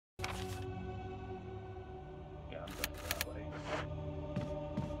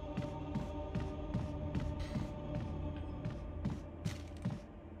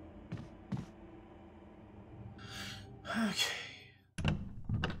Okay.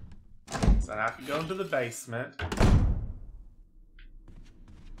 So now I can go into the basement.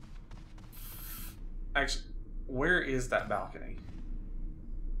 Actually, where is that balcony?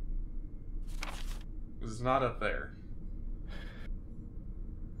 It's not up there.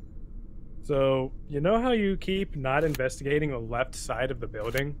 So, you know how you keep not investigating the left side of the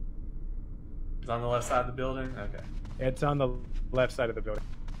building? It's on the left side of the building? Okay. It's on the left side of the building.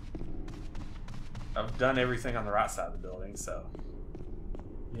 I've done everything on the right side of the building, so...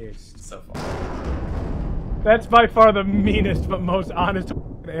 Yes. So far. That's by far the meanest but most honest.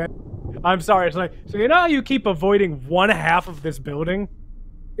 I'm sorry. It's like, so you know how you keep avoiding one half of this building?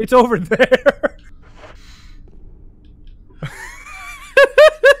 It's over there.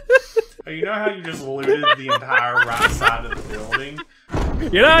 You know how you just looted the entire right side of the building?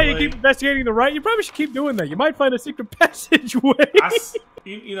 You know how you keep investigating the right? You probably should keep doing that. You might find a secret passageway.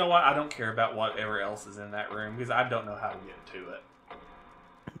 You know what? I don't care about whatever else is in that room because I don't know how to get to it.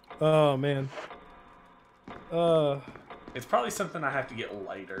 Oh, man. It's probably something I have to get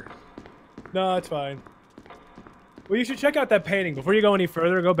later. No, it's fine. Well, you should check out that painting. Before you go any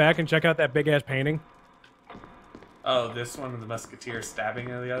further, go back and check out that big-ass painting. Oh, this one with the musketeer stabbing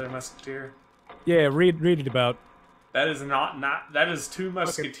the other musketeer? Yeah, read it about. That is not that is two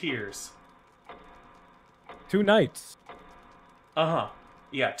musketeers. Okay. Two knights. Uh-huh.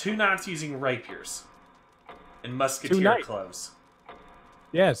 Yeah, two knights using rapiers. And musketeer clothes.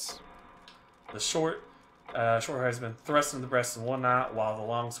 Yes. The short has been thrust in the breast of one knight, while the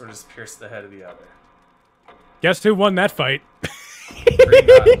long sword has pierced the head of the other. Guess who won that fight?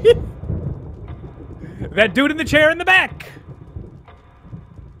 That dude in the chair in the back!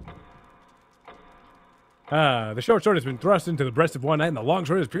 The short sword has been thrust into the breast of one knight, and the long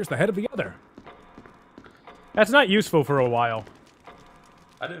sword has pierced the head of the other. That's not useful for a while.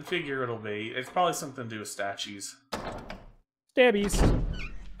 I didn't figure it'll be. It's probably something to do with statues. Stabbies.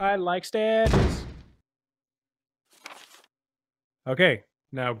 I like stabbies. Okay,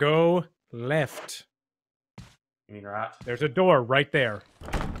 now go left. You mean right? There's a door right there.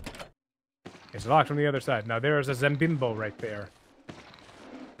 It's locked from the other side. Now there is a Zembimbo right there.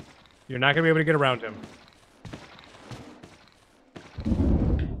 You're not going to be able to get around him.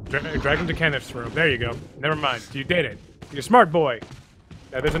 Drag him to Kenneth's room. There you go. Never mind. You did it. You're a smart boy.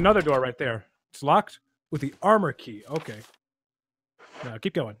 Now there's another door right there. It's locked with the armor key. Okay. Now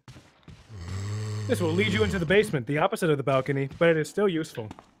keep going. This will lead you into the basement, the opposite of the balcony, but it is still useful.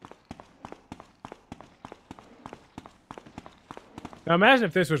 Now imagine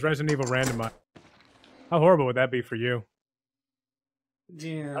if this was Resident Evil randomized. How horrible would that be for you?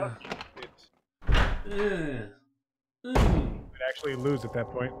 Yeah. You'd actually lose at that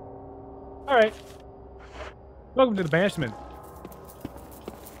point. Alright. Welcome to the basement.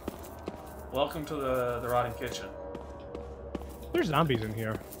 Welcome to the rotting kitchen. There's zombies in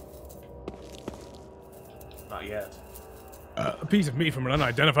here. Not yet. A piece of meat from an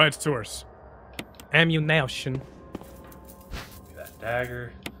unidentified source. Ammunition. That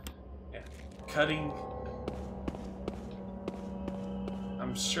dagger. Yeah. Cutting.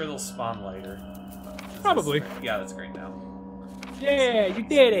 I'm sure they'll spawn later. Probably. Yeah, that's great now. Yeah, you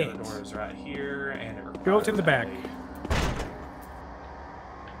did it! The door is right here, and it Go to the back.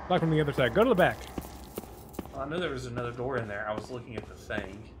 Lock from the other side. Go to the back. Well, I knew there was another door in there. I was looking at the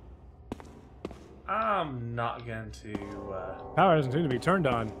thing. I'm not going to... Power doesn't seem to be turned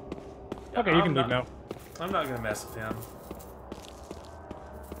on. Okay, you can leave now. I'm not going to mess with him.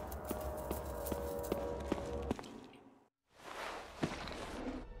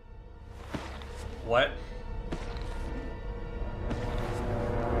 What?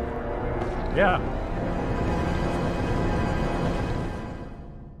 Yeah.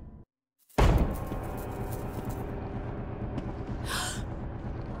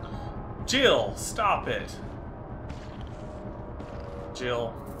 Jill, stop it.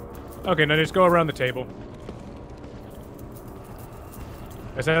 Jill. Okay, now just go around the table.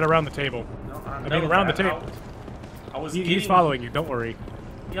 I said around the table. No, I mean around the table. He's following you, don't worry.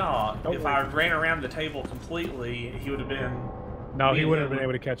 Yeah, if I ran around the table completely, he would have been... No, he wouldn't have been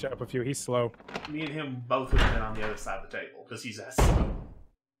able to catch up with you. He's slow. Me and him both would have been on the other side of the table, because he's that slow.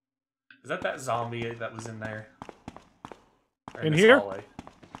 Is that zombie that was in there? In here? Hallway?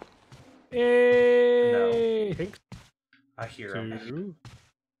 Hey! No. I hear him.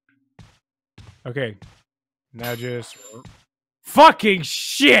 Okay. Now just... Fucking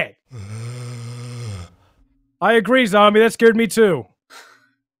shit! I agree, zombie. That scared me too.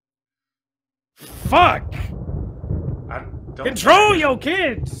 Fuck! Control your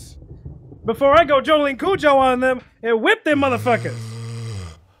kids! Before I go Jolene Cujo on them and whip them motherfuckers!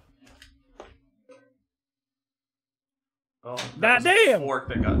 That was a Goddamn! fork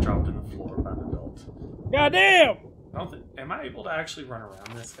that got dropped in the floor by an adult. Goddamn! Am I able to actually run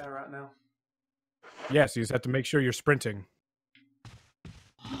around this guy right now? Yes, you just have to make sure you're sprinting.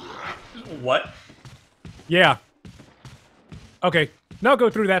 What? Yeah. Okay, now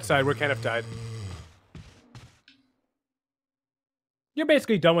go through that side where Kenneth died. You're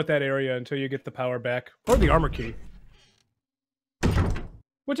basically done with that area until you get the power back. Or the armor key.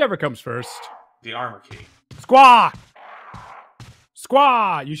 Whichever comes first. The armor key. Squaw!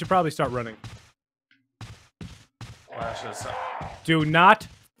 Squaw! You should probably start running. Well, I should have... Do not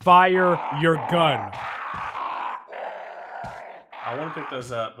fire your gun. I want to pick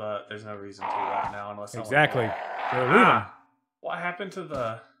those up, but there's no reason to right now unless Exactly. I want to... What happened to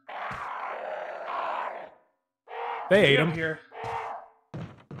the... They ate him. Here?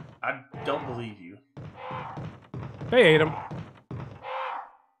 I don't believe you. They ate him.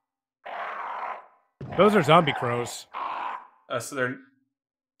 Those are zombie crows. So they're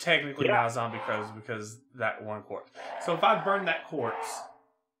technically now zombie crows because that one corpse. So if I burned that corpse...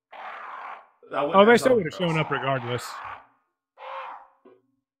 Oh, they still would have shown up regardless.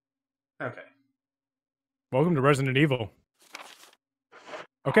 Okay. Welcome to Resident Evil.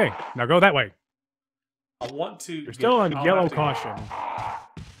 Okay, now go that way. I want to... You're still on yellow caution.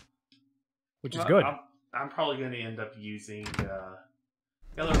 Which is good. I'm probably going to end up using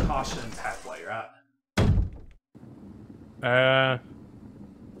yellow caution's halfway, right?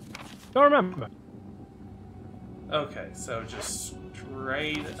 Don't remember. Okay, so just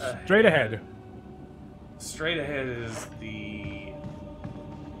straight ahead. Straight ahead. Straight ahead is the...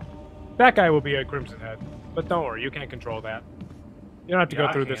 That guy will be a Crimson Head. But don't worry, you can't control that. You don't have to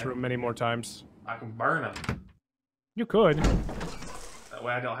go through this room many more times. I can burn him. You could. That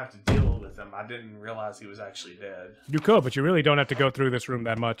way I don't have to deal with him. I didn't realize he was actually dead. You could, but you really don't have to go through this room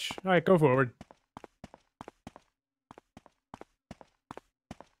that much. Alright, go forward.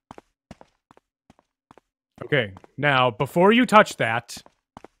 Okay, now, before you touch that,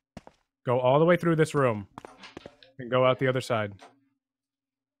 go all the way through this room. And go out the other side.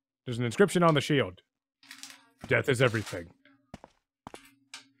 There's an inscription on the shield. Death is everything.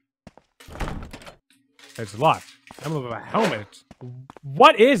 It's locked. I'm of a helmet.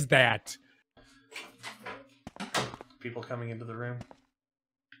 What is that? People coming into the room.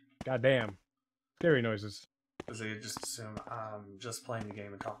 Goddamn. Scary noises. Because they just assume I'm just playing the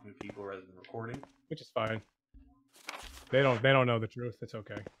game and talking to people rather than recording. Which is fine. They don't know the truth. It's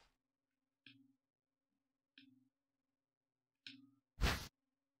okay.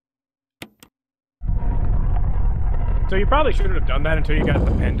 So you probably shouldn't have done that until you got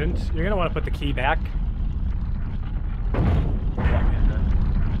the pendant. You're gonna want to put the key back.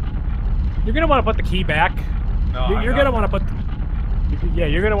 You're gonna want to put the key back. No, you're gonna want to put. Yeah,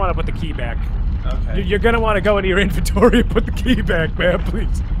 you're gonna want to put the key back. Okay. You're gonna want to go into your inventory and put the key back, man.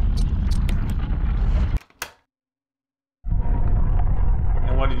 Please.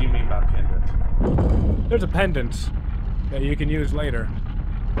 And what did you mean by pendant? There's a pendant that you can use later.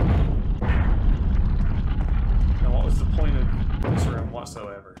 Now, what was the point of this room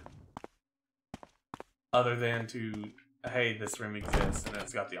whatsoever? Other than to, hey, this room exists and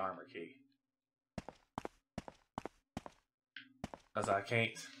it's got the armor key. Because I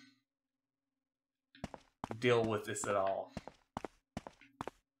can't deal with this at all.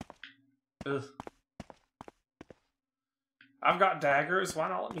 Ugh. I've got daggers. Why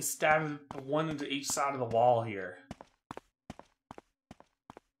not let me stab one into each side of the wall here?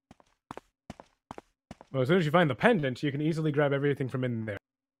 Well, as soon as you find the pendant, you can easily grab everything from in there.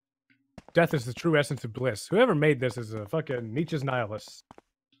 Death is the true essence of bliss. Whoever made this is a fucking Nietzsche's nihilist.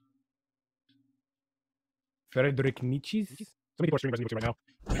 Friedrich Nietzsche? So many people are streaming Resident Evil 2 right now.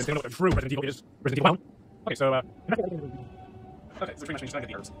 And they don't know what true Resident Evil is. Resident Evil 1. Okay, so, okay, so pretty much means I get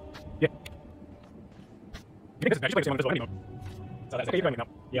the herbs. Yeah. You think this is actually like invisible anymore. So that's okay, you're now.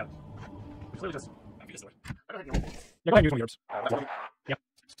 Yeah. It's literally just... I think it's the way. Yeah, go ahead and use one of the herbs. That's one. Yeah.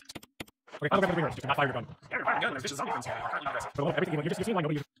 Okay, I'll go grab the herbs. You cannot fire your gun. Yeah, you're firing a gun. There's just zombie things here. I'm currently not aggressive. So, everything you just see like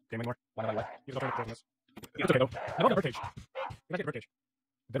nobody uses game anymore. Why not? Use alternative poisonous. Yeah. It's okay, though. I love the birdcage. You like the birdcage.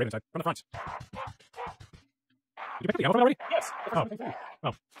 They're right inside. From the front. Did you pick the ammo from it already? Yes. Oh.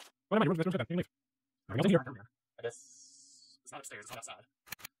 Oh. Well, never mind. Your room's good. You can leave. Everything else in here. I guess it's not upstairs. It's not outside.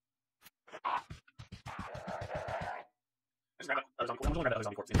 Just grab it. I'm going to grab that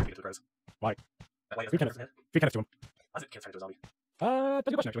zombie corpse and get to the crows. Why? That way Feed Kenneth to him. Why is it can't turn into a zombie? That's a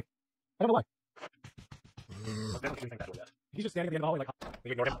good question, actually. I don't know why. Look, they don't think that way yet. He's just standing at the end of the hallway like,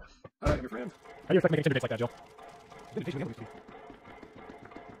 you ignored him. Hi, your friend. How do you expect making Tinder dates like that, Jill? You didn't face me the other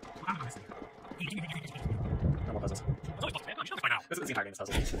I want puzzles. This is the entire game. It's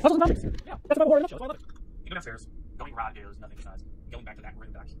puzzles. Puzzles and zombies. Yeah, that's about horror in a nutshell. That's why I love it. You go downstairs. Going right goes nothing besides going back to that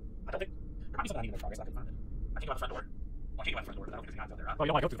room back. I don't think there might be something I need to make progress. I can find it. I can't go out the front door. Well, I can't go out the front door, but I don't think there's a guy out there. Oh, you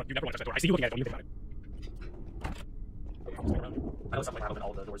don't want to go to the front. You never want to touch that door. I see you looking at it when you think about it. I know something where I open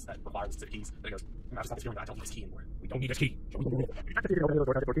all the doors that require the specific keys, but it goes, I just have this feeling that I don't need this key anymore. We don't need this key.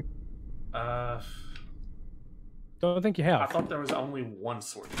 Don't think you have. I thought there was only one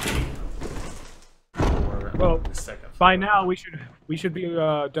sword key. Well, the second by now we should be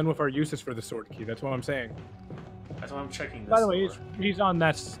done with our uses for the sword key. That's what I'm saying. That's why I'm checking this. By the way, he's on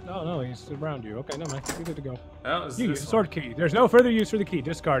that. Oh no, he's around you. Okay, no man, you're good to go. Oh, you use the sword key. There's no further use for the key.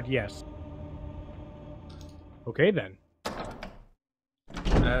 Discard. Yes. Okay then.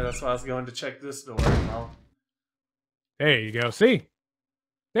 That's why I was going to check this door. Well, there you go. See?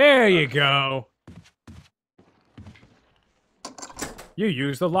 There you go. You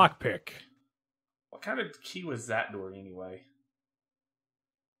use the lockpick. What kind of key was that door anyway?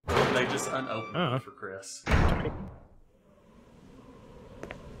 They just unopened it for Chris.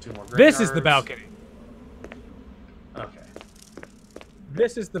 2 more. This is the balcony. Okay.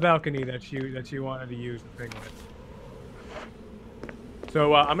 This is the balcony that you wanted to use the thing with.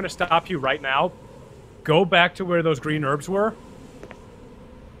 So I'm gonna stop you right now. Go back to where those green herbs were.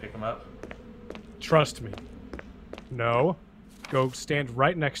 Pick them up. Trust me. No. Go stand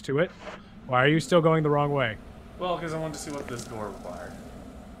right next to it. Why are you still going the wrong way? Well, because I wanted to see what this door required.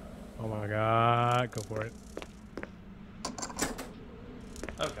 Oh my god. Go for it.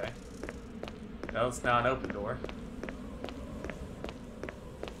 Okay. Well, it's now an open door.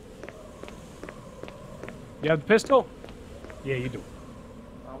 You have the pistol? Yeah, you do.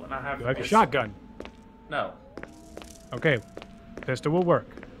 Well, when I have You have your shotgun. No. Okay. Pistol will work.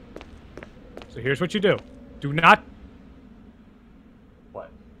 So here's what you do. Do not...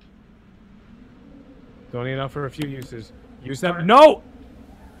 What? It's only enough for a few uses. Use them. No!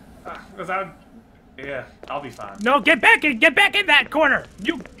 Yeah, I'll be fine. No, get back in that corner!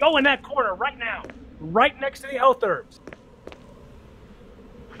 You go in that corner right now! Right next to the health herbs.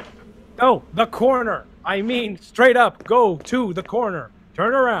 No, the corner! I mean, straight up, go to the corner.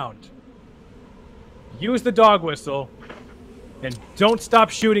 Turn around. Use the dog whistle. And don't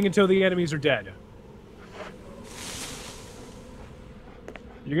stop shooting until the enemies are dead.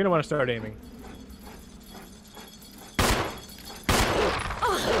 You're gonna want to start aiming.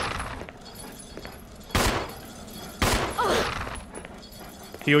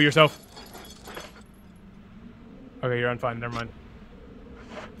 Heal yourself. Okay, you're on fine. Never mind.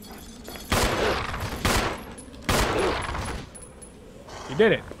 You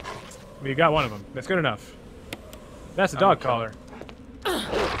did it. Well, you got one of them. That's good enough. That's a dog collar.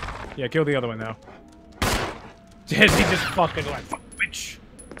 Yeah, kill the other one now. Did he just fucking like fuck bitch?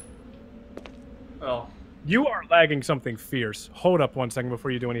 Well, you are lagging something fierce. Hold up 1 second before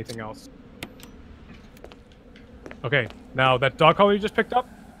you do anything else. Okay, now that dog collar you just picked up?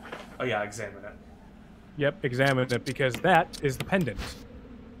 oh yeah, examine it. Yep, examine it because that is the pendant.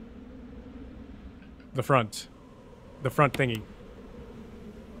 The front. The front thingy.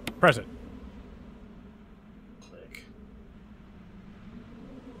 Press it. Click.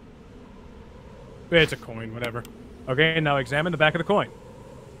 It's a coin, whatever. Okay, now examine the back of the coin.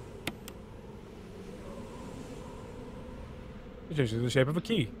 It's just the shape of a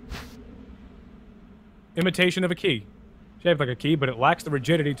key. Imitation of a key. Shaped like a key, but it lacks the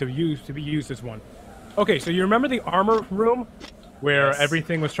rigidity to be used as one. Okay, so you remember the armor room where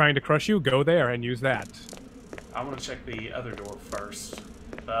everything was trying to crush you? Go there and use that. I'm gonna check the other door first.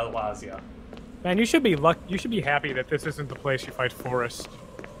 But otherwise, yeah. Man, you should be happy that this isn't the place you fight Forrest.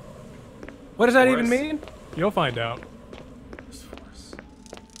 What does that even mean? You'll find out. Is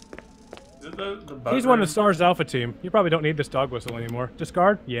it the He's one of the STARS Alpha team. You probably don't need this dog whistle anymore.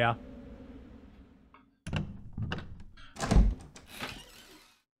 Discard? Yeah.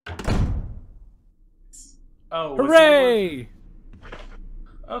 Oh, hooray!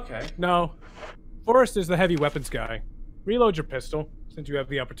 Okay. No. Forrest is the heavy weapons guy. Reload your pistol, since you have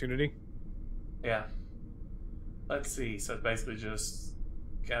the opportunity. Yeah. Let's see. So it's basically just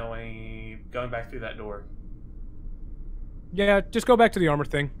going back through that door. Yeah, just go back to the armor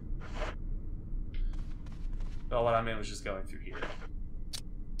thing. Well, what I meant was just going through here.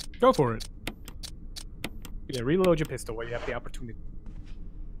 Go for it. Yeah, reload your pistol while you have the opportunity.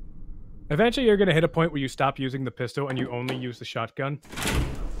 Eventually, you're going to hit a point where you stop using the pistol and you only use the shotgun.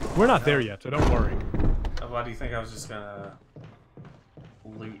 We're not there yet, so don't worry. Why do you think I was just going to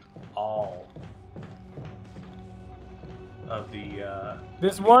loot all of the,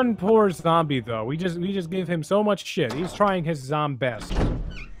 This one poor zombie, though, we just give him so much shit. He's trying his best.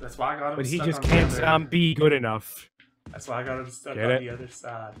 That's why I got him but he stuck just on can't the other... be good enough. That's why I got him stuck Get on it? the other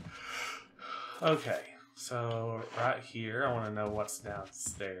side. Okay, So, right here, I want to know what's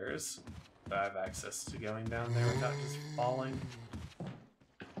downstairs. Do I have access to going down there without just falling?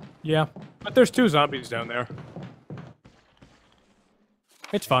 Yeah, but there's 2 zombies down there.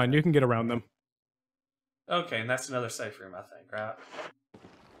 It's fine, you can get around them. Okay, and that's another safe room, I think,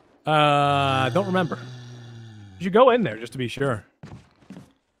 right? Don't remember. You should go in there just to be sure.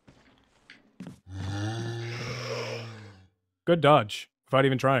 Good dodge, without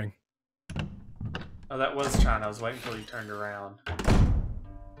even trying. Oh, that was trying. I was waiting until you turned around.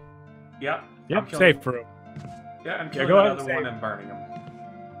 Yep. Yep, safe room. Yeah, I'm killing go ahead, another one and burning them.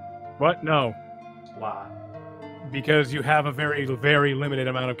 What? No. Why? Because you have a very, very limited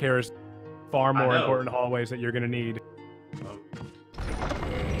amount of carrots. Far more know. important hallways that you're gonna need. Oh.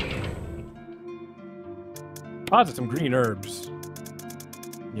 Deposit some green herbs.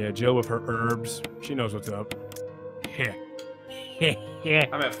 Yeah, Jill with her herbs. She knows what's up.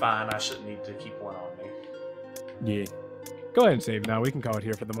 I'm at fine. I shouldn't need to keep one on me. Yeah. Go ahead and save now. We can call it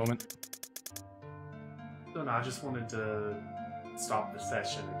here for the moment. No, I just wanted to stop the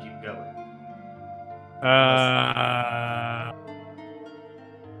session and keep going.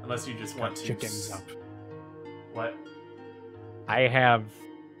 Unless you just want to... Chickens up. What? I have...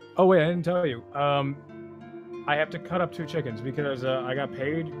 Oh, wait, I didn't tell you. I have to cut up 2 chickens because I got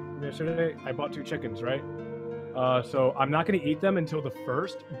paid yesterday. I bought 2 chickens, right? So I'm not going to eat them until the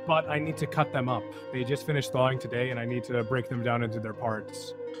 1st, but I need to cut them up. They just finished thawing today, and I need to break them down into their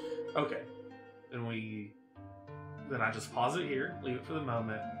parts. Okay. Then I just pause it here, leave it for the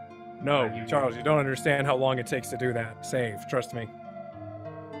moment. No, Charles, you don't understand how long it takes to do that. Save, trust me.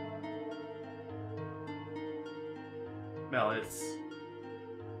 No, it's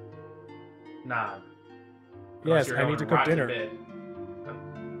 9. Yes, I need to cook dinner.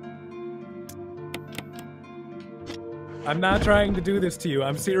 I'm not trying to do this to you.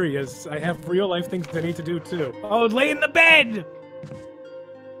 I'm serious. I have real life things I need to do too. Oh, lay in the bed!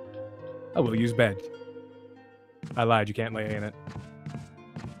 I will use bed. I lied, you can't lay in it.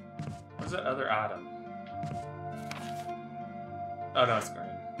 What's that other item? Oh, no, it's green.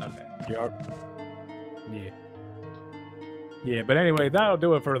 Okay. Yeah. Yeah, but anyway, that'll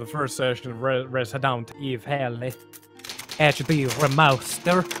do it for the first session of Resident Evil at the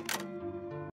remaster.